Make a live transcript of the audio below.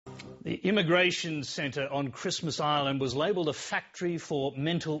The immigration centre on Christmas Island was labelled a factory for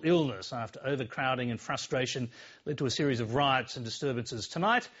mental illness after overcrowding and frustration led to a series of riots and disturbances.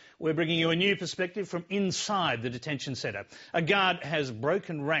 Tonight, we're bringing you a new perspective from inside the detention centre. A guard has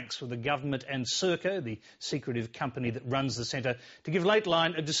broken ranks with the government and Serco, the secretive company that runs the centre, to give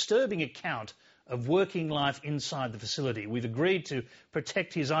Lateline a disturbing account of working life inside the facility. We've agreed to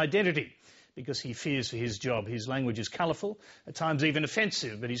protect his identity because he fears for his job. His language is colourful, at times even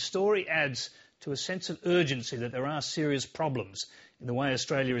offensive, but his story adds to a sense of urgency that there are serious problems in the way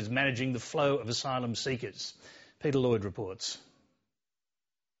Australia is managing the flow of asylum seekers. Peter Lloyd reports.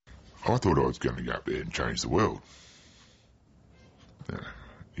 I thought I was going to go up there and change the world.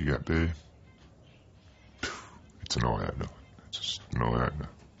 You go up there, it's an eye-opener. It's just an eye-opener.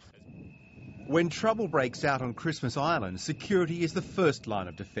 When trouble breaks out on Christmas Island, security is the first line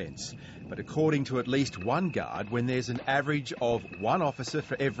of defence. But according to at least one guard, when there's an average of one officer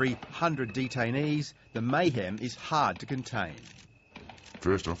for every 100 detainees, the mayhem is hard to contain.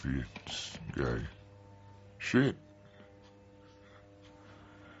 First off, you just go, shit.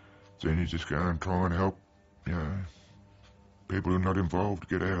 Then you just go and try and help, people who are not involved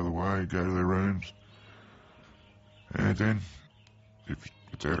get out of the way, go to their rooms. And then, if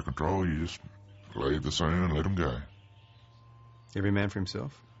it's out of control, you just leave the scene and let them go. Every man for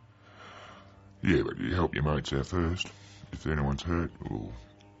himself? Yeah, but you help your mates out first. If anyone's hurt or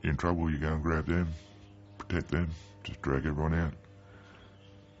in trouble, you go and grab them, protect them, just drag everyone out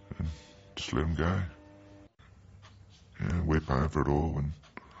and just let them go. We're paying for it all, and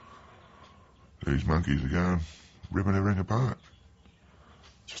these monkeys are going ripping everything apart.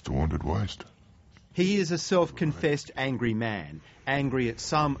 Just a wanted waste. He is a self-confessed angry man, angry at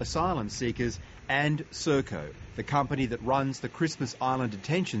some asylum seekers and Serco, the company that runs the Christmas Island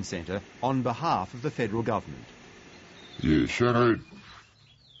Detention Centre on behalf of the federal government. Yeah, shadowed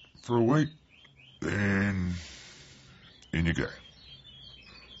for a week, then in you go.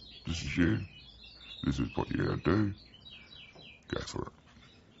 This is you. This is what you got to do. Go for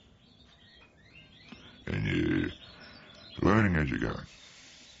it. And you're learning as you go.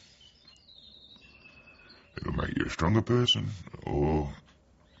 It'll make you a stronger person, or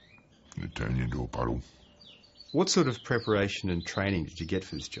it'll turn you into a puddle. What sort of preparation and training did you get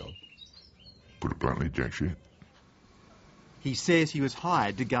for this job? Put it bluntly, jack shit. He says he was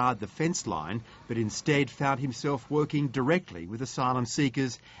hired to guard the fence line, but instead found himself working directly with asylum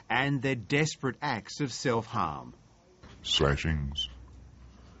seekers and their desperate acts of self-harm. Slashings,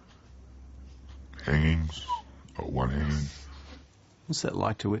 hangings, or one hanging. What's that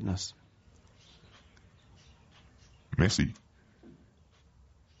like to witness? Messy.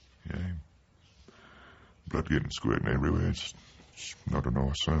 Blood getting squirting everywhere. It's not a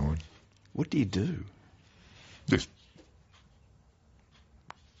nice sign. What do you do? Just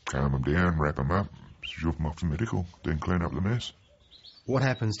calm them down, wrap them up, shove them off to medical, then clean up the mess. What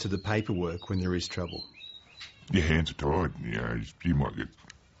happens to the paperwork when there is trouble? Your hands are tied. You might get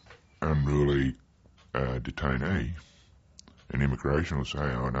unruly detainee, and immigration will say,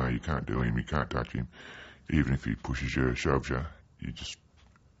 oh no, you can't do him, you can't touch him. Even if he pushes you or shoves you, you just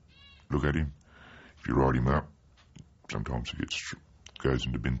look at him. If you write him up, sometimes he goes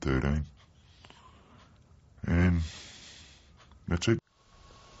into bin 13. And that's it.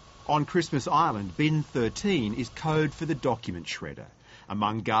 On Christmas Island, bin 13 is code for the document shredder.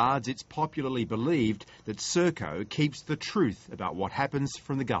 Among guards, it's popularly believed that Serco keeps the truth about what happens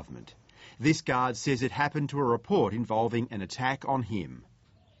from the government. This guard says it happened to a report involving an attack on him.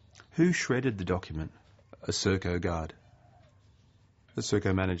 Who shredded the document? A Serco guard? A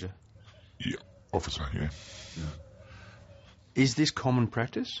Serco manager? Yeah, officer, yeah. Is this common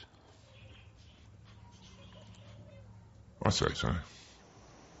practice? I say so.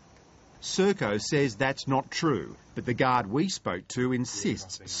 Serco says that's not true, but the guard we spoke to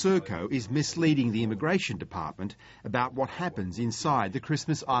insists Serco is misleading the Immigration Department about what happens inside the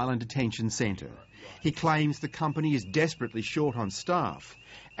Christmas Island Detention Centre. He claims the company is desperately short on staff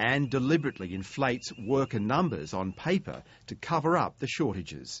and deliberately inflates worker numbers on paper to cover up the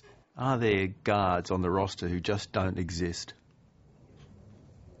shortages. Are there guards on the roster who just don't exist?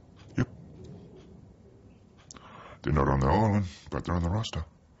 Yep. They're not on the island, but they're on the roster.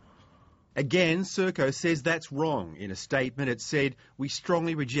 Again, Serco says that's wrong. In a statement it said, "We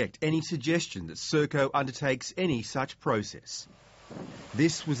strongly reject any suggestion that Serco undertakes any such process."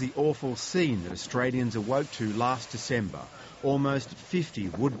 This was the awful scene that Australians awoke to last December. Almost 50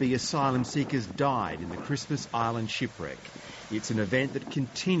 would-be asylum seekers died in the Christmas Island shipwreck. It's an event that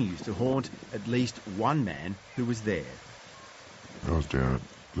continues to haunt at least one man who was there. I was down at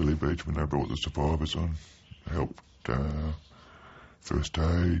Lily Beach when they brought the survivors on. I helped First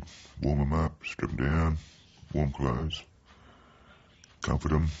aid, warm them up, strip them down, warm clothes, comfort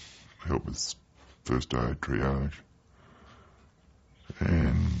them, help with first aid, triage,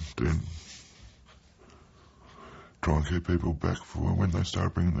 and then try and keep people back for when they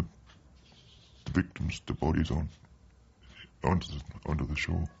start bringing the victims, the bodies onto the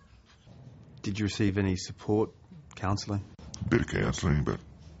shore. Did you receive any support, counselling? A bit of counselling, but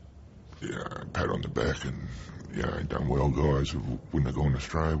yeah, a pat on the back and done well, guys. Wouldn't have gone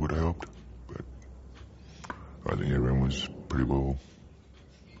astray, would have helped. But I think everyone was pretty well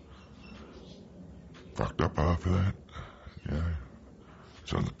fucked up after that.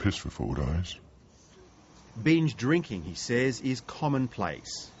 It's on the piss for 4 days. Binge drinking, he says, is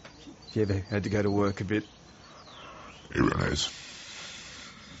commonplace. You ever had to go to work a bit? Everyone has.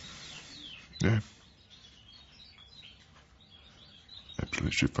 Yeah.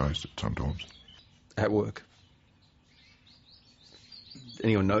 Absolutely shit-faced sometimes. At work?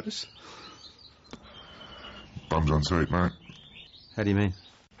 Anyone notice? Bums on seat, mate. How do you mean?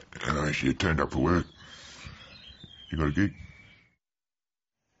 You turned up for work. You got a gig.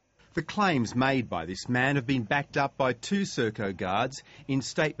 The claims made by this man have been backed up by 2 Serco guards in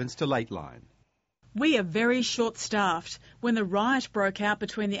statements to Lateline. We are very short-staffed. When the riot broke out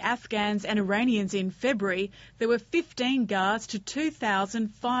between the Afghans and Iranians in February, there were 15 guards to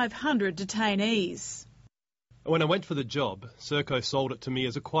 2,500 detainees. When I went for the job, Serco sold it to me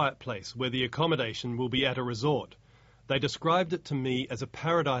as a quiet place where the accommodation will be at a resort. They described it to me as a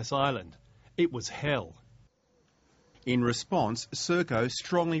paradise island. It was hell. In response, Serco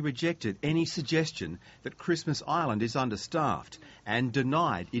strongly rejected any suggestion that Christmas Island is understaffed and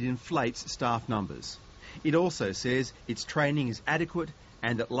denied it inflates staff numbers. It also says its training is adequate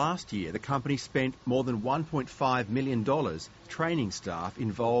and that last year the company spent more than $1.5 million training staff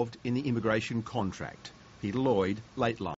involved in the immigration contract. Peter Lloyd, Lateline.